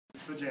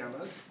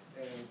pajamas,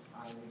 and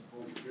I'm in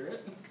full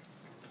spirit.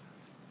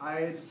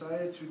 I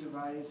decided to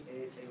devise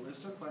a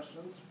list of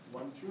questions,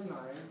 1 through 9,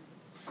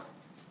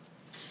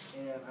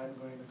 and I'm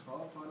going to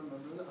call upon a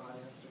member of the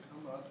audience to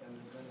come up and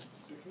they're going to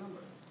pick a number.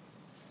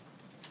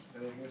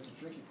 And then here's the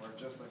tricky part,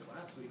 just like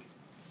last week,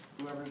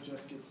 whoever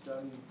just gets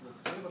done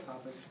with table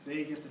topics,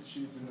 they get to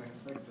choose the next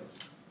victim.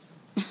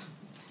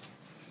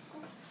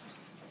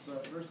 So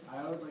at first,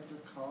 I would like to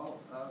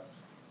call up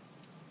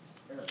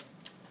Eric.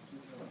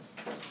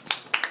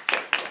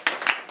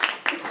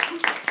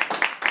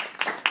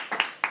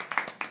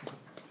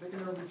 Pick a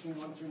number between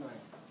 1 through 9.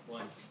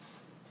 1.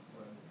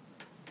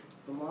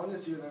 The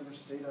longest you have ever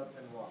stayed up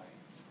and why?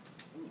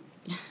 Ooh.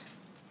 I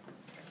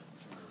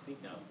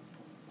think now.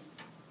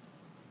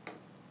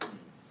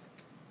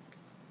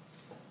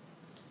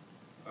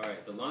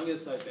 Alright, the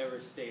longest I've ever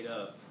stayed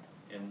up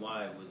and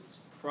why was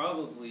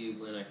probably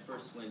when I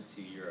first went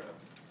to Europe.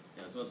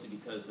 And it was mostly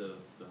because of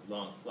the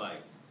long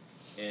flight.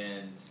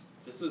 And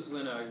this was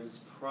when I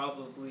was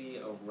probably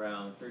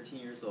around 13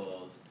 years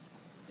old.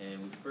 And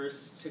we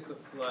first took a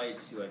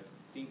flight to, I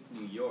think,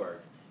 New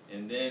York.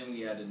 And then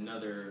we had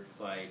another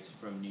flight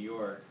from New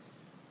York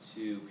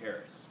to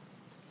Paris.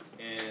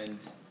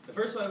 And the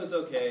first flight was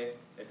okay.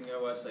 I think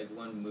I watched like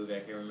one movie, I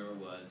can't remember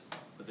what it was.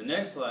 But the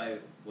next flight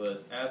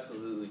was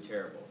absolutely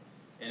terrible.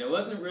 And it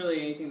wasn't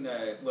really anything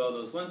that, well,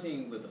 there was one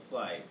thing with the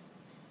flight,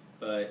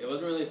 but it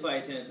wasn't really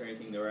flight attendants or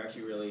anything. They were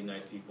actually really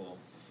nice people.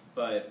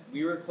 But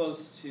we were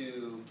close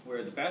to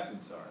where the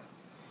bathrooms are.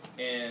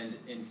 And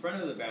in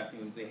front of the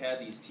bathrooms, they had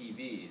these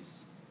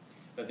TVs.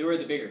 But they were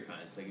the bigger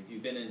kinds. Like if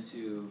you've been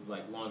into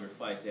like longer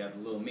flights, they have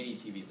the little mini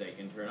TVs that you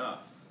can turn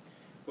off.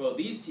 Well,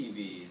 these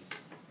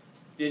TVs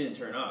didn't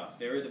turn off.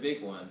 They were the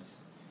big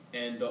ones.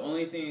 And the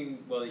only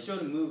thing, well, they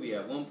showed a movie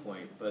at one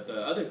point, but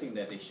the other thing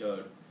that they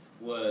showed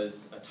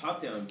was a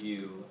top-down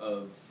view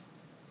of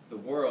the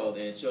world,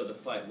 and it showed the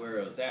flight where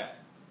it was at.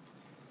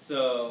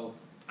 So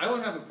I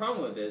wouldn't have a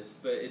problem with this,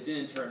 but it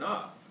didn't turn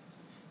off.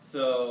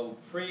 So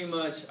pretty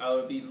much I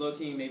would be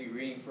looking, maybe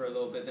reading for a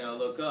little bit, then I'll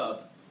look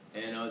up,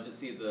 and I'll just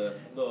see the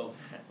little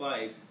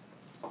flight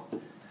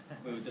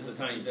move just a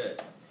tiny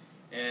bit.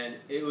 And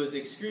it was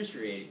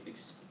excruciating.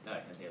 I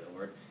can't say that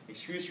word.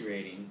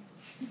 Excruciating.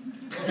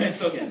 I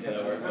still can't say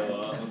that word, but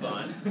I'll move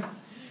on.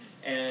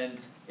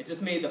 And it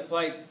just made the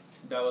flight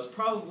that was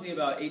probably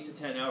about 8 to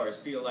 10 hours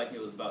feel like it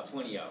was about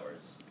 20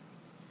 hours.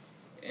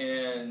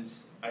 And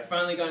I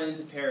finally got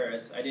into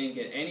Paris. I didn't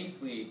get any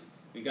sleep.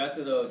 We got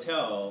to the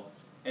hotel,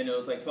 and it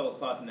was like 12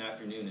 o'clock in the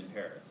afternoon in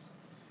Paris.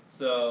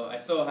 So I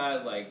still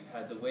had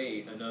to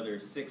wait another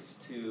 6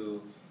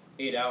 to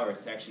 8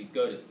 hours to actually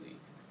go to sleep.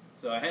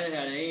 So I hadn't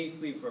had any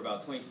sleep for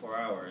about 24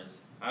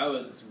 hours. I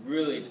was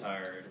really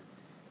tired,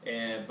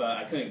 but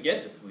I couldn't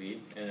get to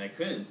sleep, and I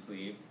couldn't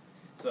sleep.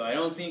 So I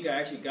don't think I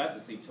actually got to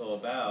sleep till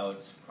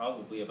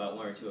probably about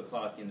 1 or 2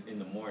 o'clock in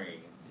the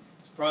morning.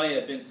 It's probably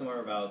had been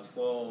somewhere about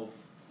 24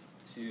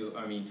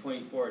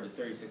 to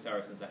 36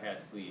 hours since I had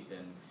sleep,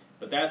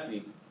 but that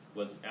sleep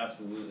was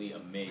absolutely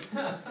amazing.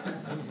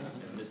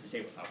 And Mr.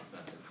 Tabletop was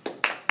not good.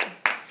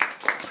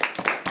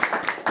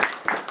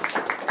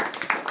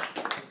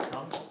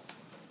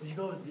 Would you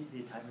go with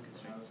the time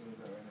constraints?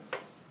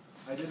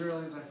 I did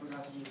realize I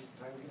forgot to do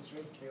time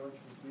constraints. Kayla,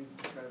 can you please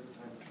describe the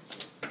time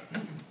constraints?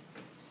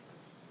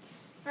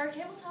 For our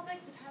table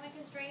topics, the timing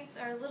constraints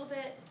are a little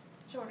bit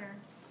shorter.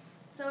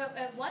 So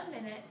at 1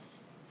 minute,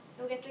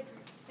 you'll get the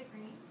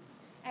green.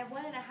 At 1.5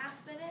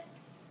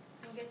 minutes,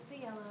 you'll get the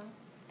yellow.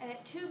 And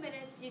at 2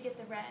 minutes, you get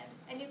the red.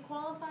 And you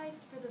qualify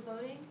for the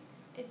voting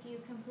if you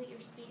complete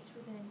your speech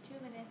within 2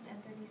 minutes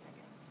and 30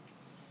 seconds.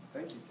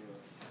 Thank you, Kayla.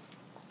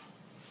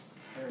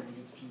 Aaron, you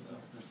get to choose the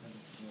first time to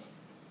speak.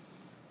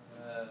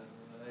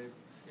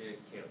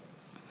 It's Caleb.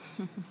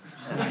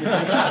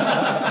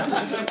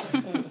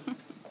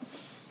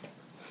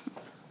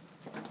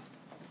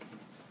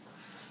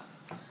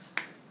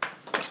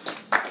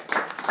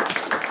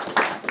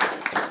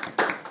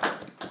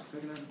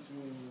 Pick a number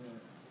between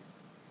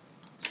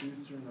 2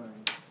 through 9.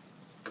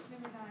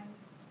 Number 9.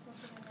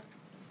 What's your number?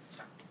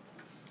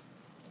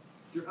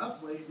 You're up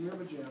late in your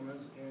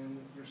pajamas and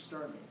you're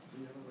starving, so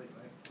you have a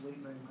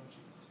late night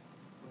munchies.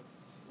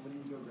 What do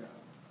you go grab?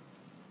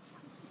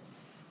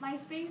 My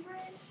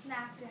favorite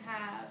snack to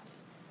have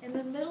in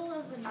the middle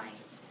of the night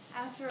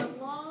after a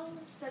long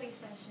study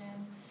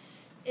session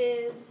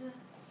is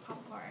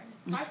popcorn.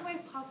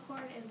 Microwave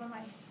popcorn is one of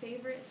my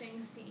favorite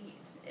things to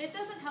eat. It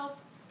doesn't help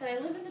that I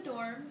live in the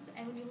dorms,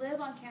 and when you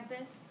live on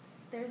campus,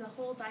 there's a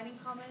whole dining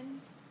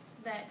commons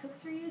that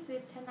cooks for you, so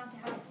you tend not to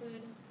have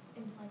food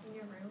in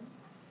your room.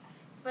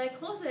 But it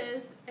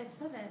closes at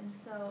 7,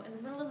 so in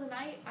the middle of the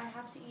night, I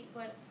have to eat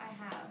what I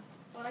have,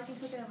 what I can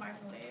cook in a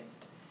microwave.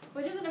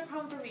 Which isn't a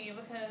problem for me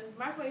because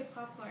microwave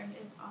popcorn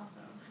is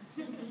awesome.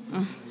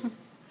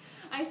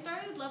 I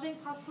started loving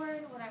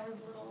popcorn when I was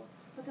little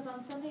because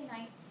on Sunday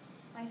nights,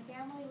 my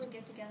family would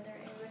get together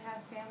and we would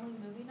have family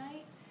movie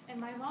night. And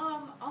my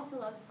mom also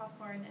loves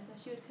popcorn, and so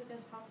she would cook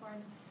us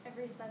popcorn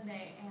every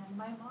Sunday. And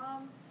my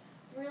mom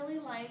really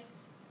liked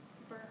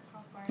burnt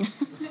popcorn.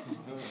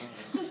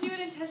 So she would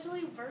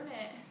intentionally burn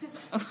it.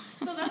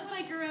 So that's when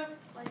I grew up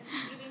like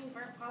eating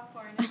burnt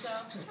popcorn. And so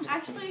I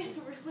actually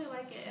really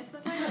like it. And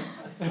sometimes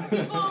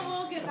people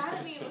will get mad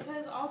at me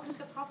because I'll cook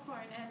the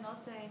popcorn and they'll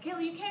say,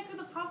 Kayla, you can't cook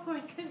the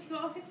popcorn because you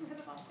always burn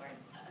the popcorn.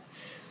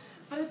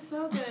 But it's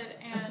so good,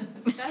 and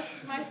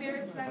that's my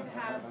favorite snack to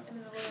have in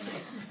the middle of the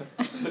night.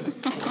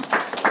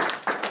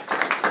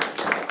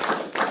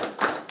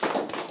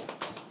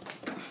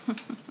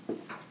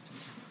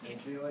 And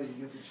Kayla, you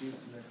get to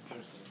choose the next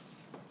person.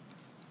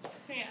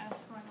 Yeah,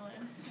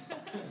 smuggling.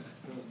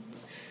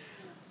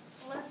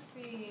 Let's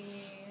see.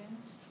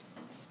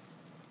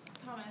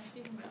 Thomas,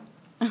 you can go.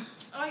 Oh,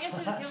 I guess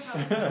we just give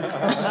Thomas.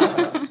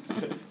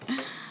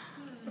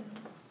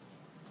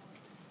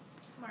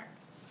 Mark.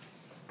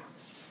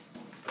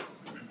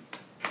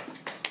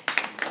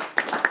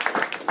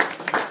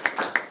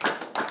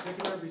 Pick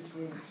a number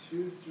between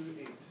 2 through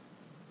 8.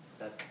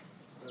 7.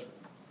 7.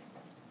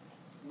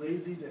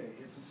 Lazy day.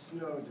 It's a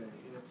snow day.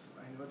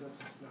 I know it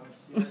doesn't snow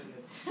here.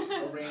 It's a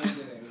rain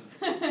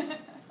day.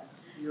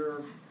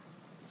 You're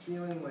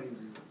feeling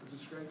lazy.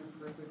 Describe your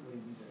perfect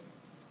lazy day.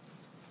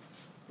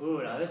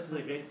 Ooh, now this is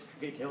a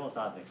great table of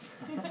topics.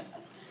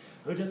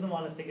 Who doesn't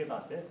want to think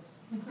about this?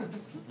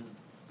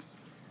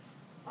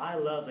 I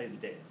love lazy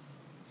days.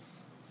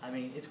 I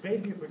mean, it's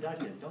great to be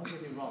productive, don't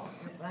get me wrong.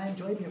 And I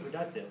enjoy being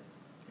productive.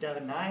 But to have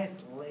a nice,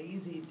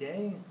 lazy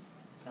day,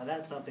 now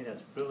that's something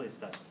that's really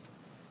special.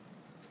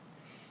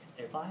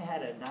 If I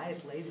had a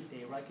nice, lazy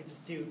day where I could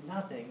just do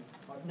nothing,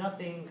 or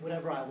nothing,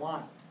 whatever I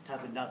want,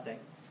 type of nothing,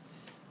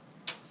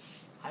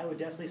 I would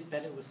definitely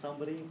spend it with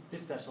somebody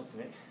who's special to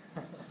me.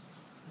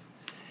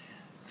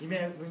 You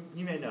may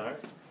know her.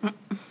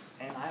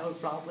 And I would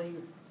probably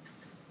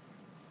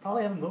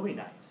have a movie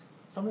night.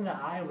 Something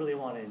that I really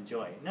want to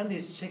enjoy. None of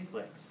these chick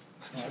flicks.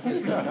 If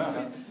it's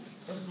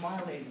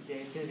my lazy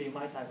day, it's going to be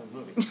my type of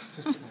movie.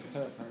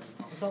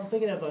 So I'm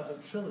thinking of a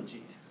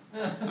trilogy.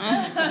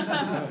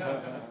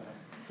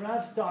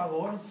 Perhaps Star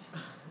Wars.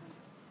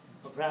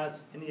 Or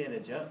perhaps Indiana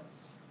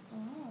Jones. Oh.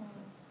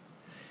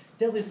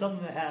 Definitely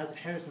something that has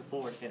Harrison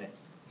Ford in it.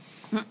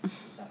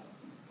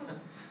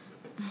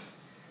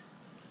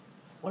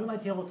 One of my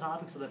table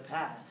topics of the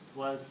past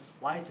was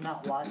why to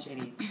not watch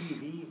any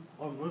TV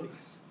or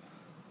movies.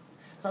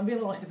 So I'm being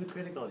a little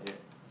hypocritical here.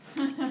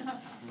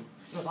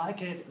 So if I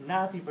could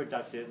not be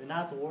productive and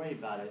not have to worry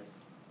about it,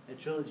 a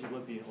trilogy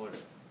would be in order.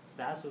 So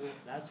that's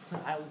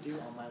what I would do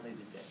on my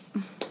lazy day.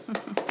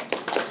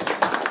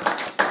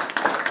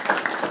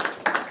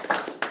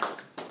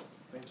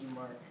 Thank you,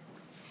 Mark.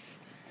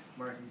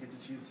 Mark, you get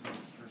to choose the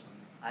next person.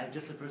 I have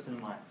just a person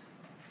in mind.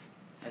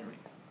 Henry.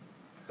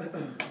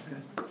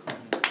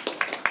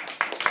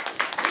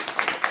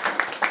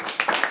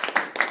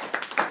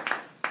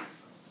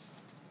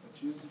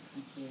 Choose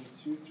between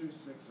 2 through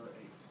 6 or 8.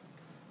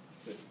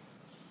 6.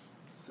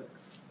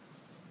 6.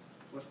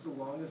 What's the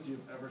longest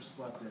you've ever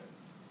slept in?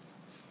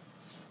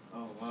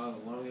 Oh wow, the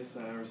longest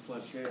I ever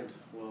slept in.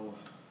 Well,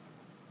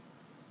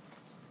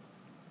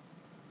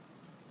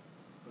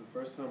 for the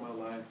first time in my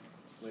life,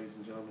 ladies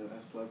and gentlemen,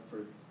 I slept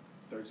for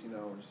 13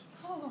 hours.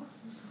 Oh.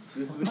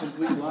 This is a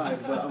complete lie,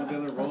 but I'm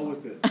gonna roll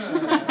with it.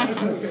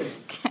 Okay.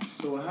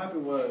 So what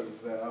happened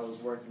was that I was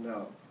working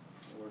out,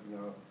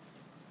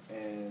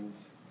 and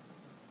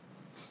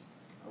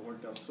I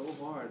worked out so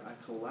hard, I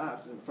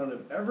collapsed in front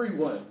of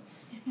everyone.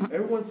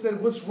 Everyone said,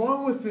 "What's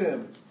wrong with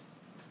him?"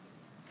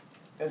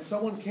 And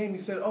someone came, he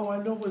said, "Oh, I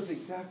know what's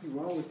exactly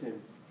wrong with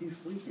him. He's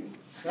sleeping.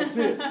 That's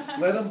it.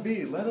 Let him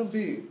be. Let him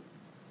be."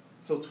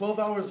 So 12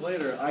 hours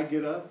later, I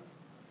get up,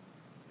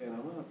 and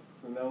I'm up.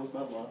 And that was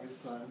my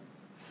longest time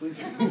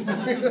sleeping.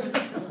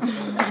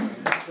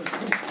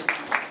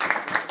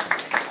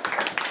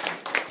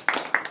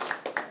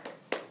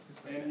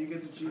 And you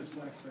get to choose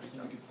the next person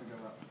who gets to go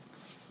up.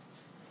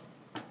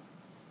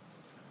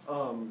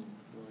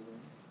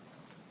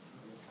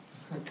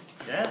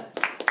 Yeah.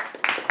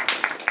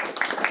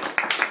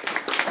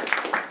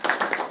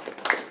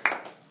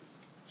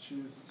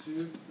 Choose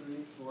 2,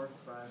 3, 4,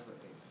 5, or 8.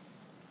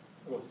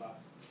 I'll go 5.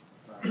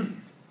 5.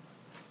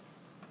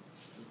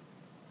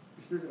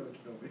 You're gonna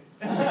kill me.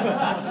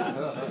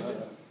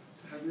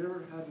 Have you ever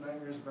had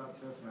nightmares about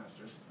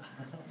Toastmasters?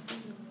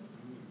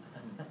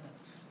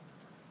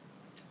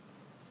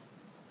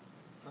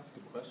 That's a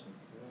good question.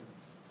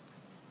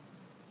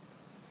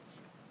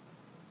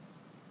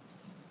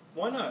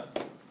 Why not?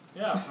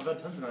 Yeah, I've had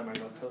tons of nightmares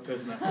about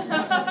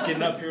Toastmasters.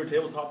 Getting up here with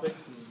table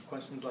topics and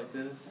questions like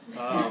this.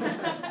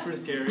 Pretty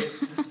scary.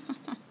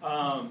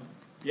 I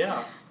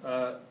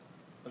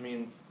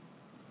mean,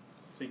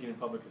 speaking in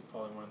public is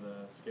probably one of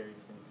the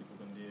scariest things people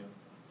can do.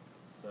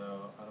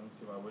 So I don't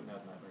see why I wouldn't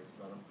have nightmares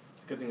about them.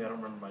 It's a good thing that I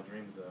don't remember my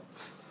dreams though.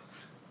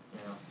 You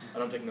know, I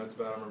don't take notes,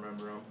 but I don't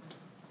remember them.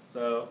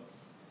 So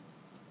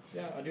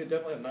yeah, I do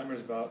definitely have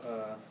nightmares about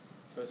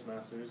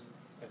Toastmasters,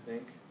 I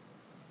think.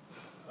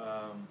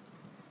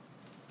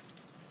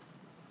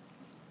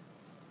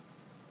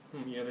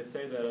 They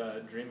say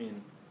that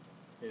dreaming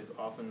is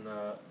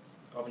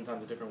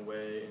oftentimes a different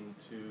way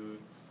into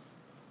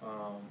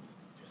your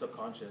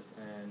subconscious,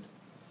 and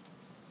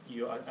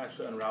you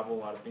actually unravel a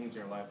lot of things in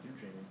your life through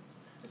dreaming.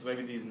 And so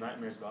maybe these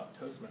nightmares about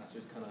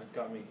Toastmasters kind of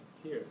got me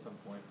here at some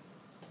point.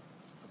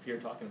 Up here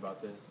talking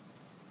about this.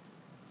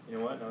 You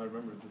know what? Now I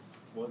remember this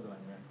was a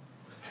nightmare.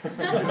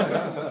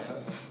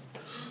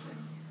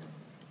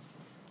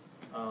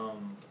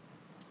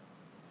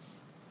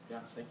 Yeah,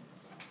 thank you.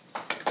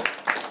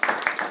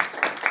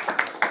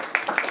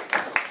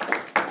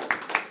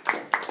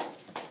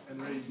 And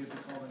Ray, you get to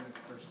call the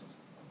next person.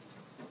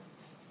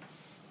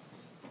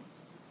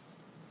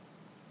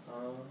 How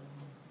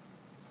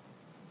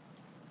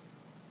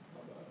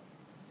about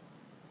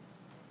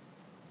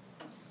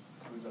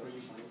who's up?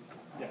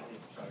 Yeah,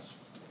 gosh.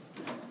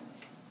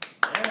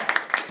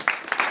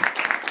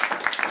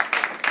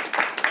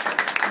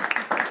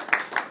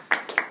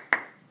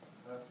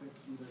 Pick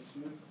either 2,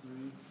 3,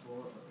 4,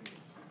 or 8.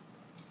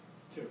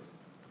 2. 2.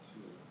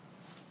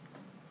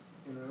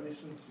 In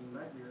relation to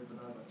Nightmare, the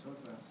band of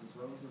Toastmasters,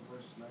 what was the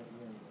worst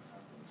nightmare and what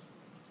happened?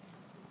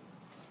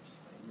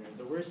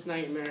 The worst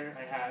nightmare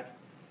I had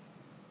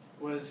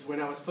was when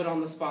I was put on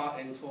the spot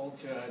and told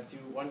to do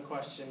one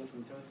question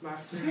from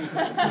Toastmasters.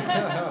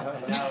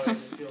 And now it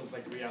just feels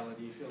like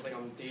reality. It feels like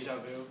I'm deja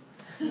vu.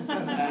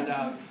 And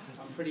I'm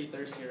pretty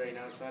thirsty right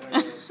now, so I don't know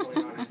what's going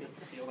on. I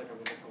feel like I'm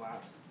going to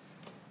collapse.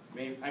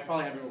 Maybe I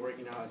probably haven't been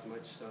working out as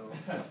much, so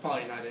that's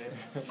probably not it.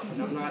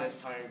 And I'm not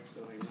as tired,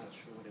 so I'm not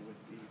sure what it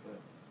would be.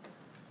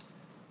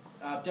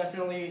 But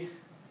definitely,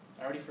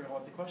 I already forgot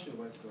what the question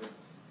was, so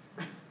it's...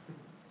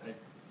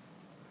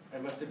 I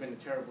must have been a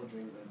terrible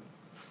dream then.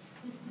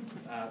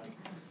 I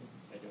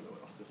don't know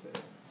what else to say.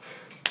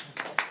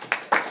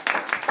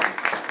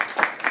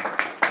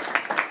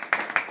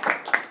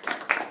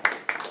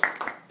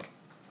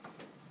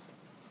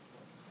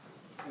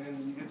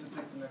 And you get to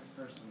pick the next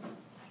person.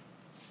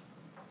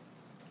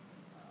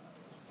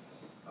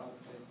 I'll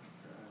pick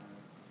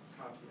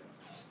Katya.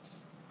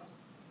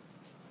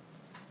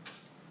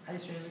 How do you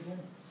say it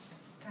again?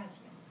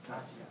 Katya.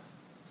 Katya.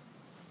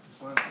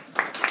 Fun.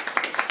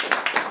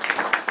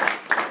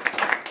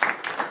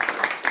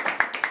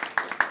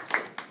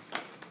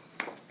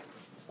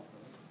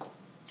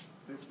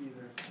 Pick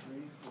either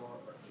 3, 4,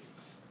 or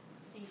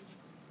 8. 8. 8.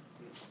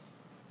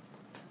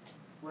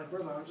 Like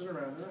we're lounging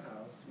around in our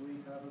house,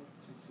 we have a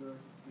particular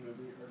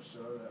movie or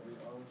show that we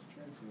always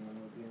turn to when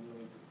we're being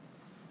lazy.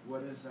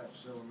 What is that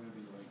show or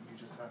movie? Like you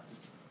just have to,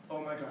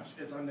 oh my gosh,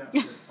 it's on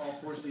Netflix, all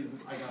 4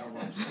 seasons, I gotta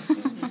watch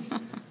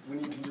it. When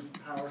you can just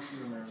power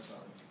through a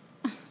marathon.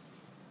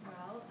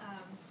 Well,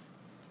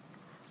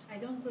 I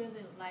don't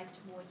really like to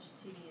watch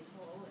TV at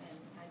all, and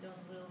I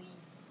don't really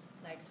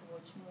like to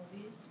watch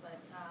movies, but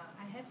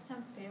I have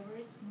some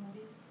favorite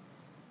movies,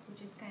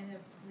 which is kind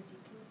of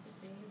ridiculous to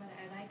say, but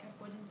I like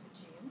according to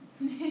Jim.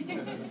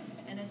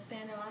 And I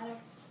spend a lot of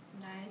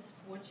nights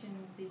watching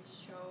this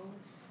show.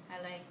 I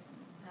like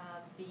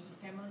the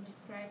family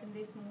described in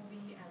this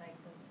movie. I like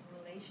the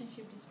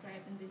relationship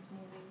described in this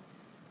movie.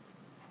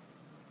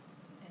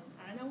 And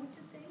I don't know what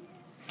to say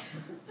next.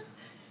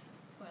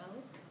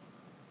 Well,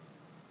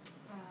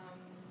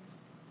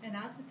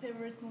 another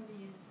favorite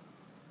movie is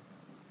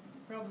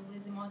probably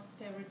the most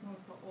favorite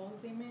movie for all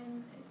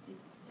women.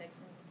 It's Sex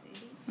and the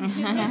City,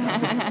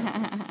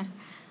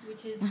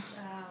 which is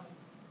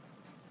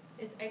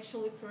it's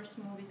actually the first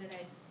movie that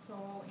I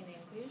saw in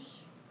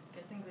English,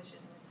 because English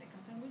is my second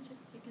language,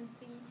 as you can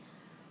see.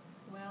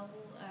 Well,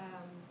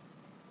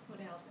 what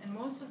else? And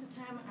most of the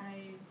time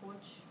I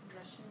watch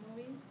Russian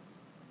movies,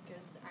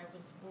 because I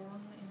was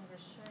born in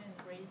Russia and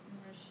raised in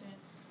Russia,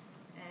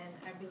 and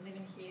I've been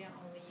living here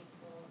only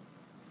for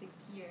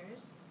 6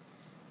 years,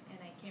 and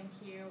I came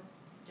here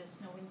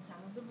just knowing some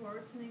of the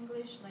words in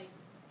English, like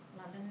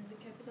London is the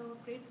capital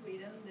of Great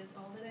Britain, that's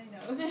all that I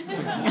know.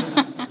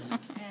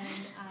 And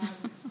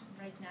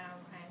right now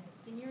I'm a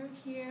senior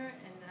here,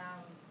 and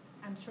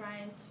I'm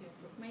trying to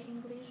improve my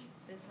English,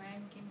 that's why I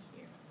came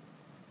here.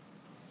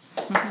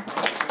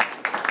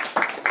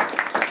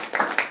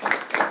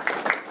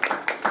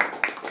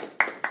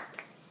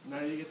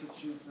 Now you get to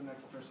choose the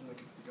next person that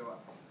gets to go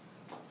up.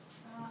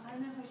 I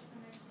don't know how to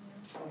connect you.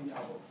 Oh, yeah, I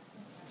will.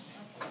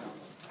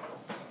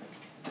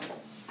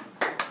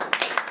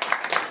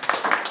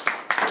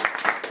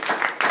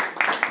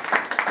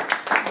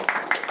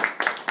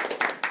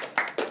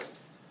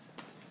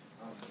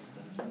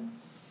 Awesome.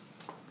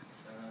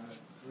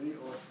 3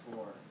 or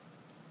 4?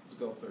 Let's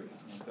go 3 on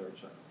the third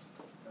shot.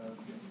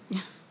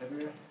 Okay.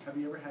 Have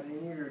you ever had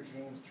any of your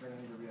dreams turn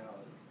into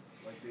reality,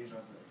 like deja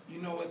vu? You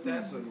know what?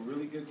 That's a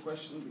really good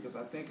question because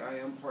I think I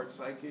am part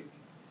psychic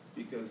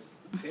because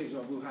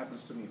deja vu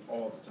happens to me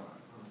all the time.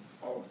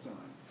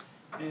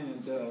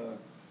 And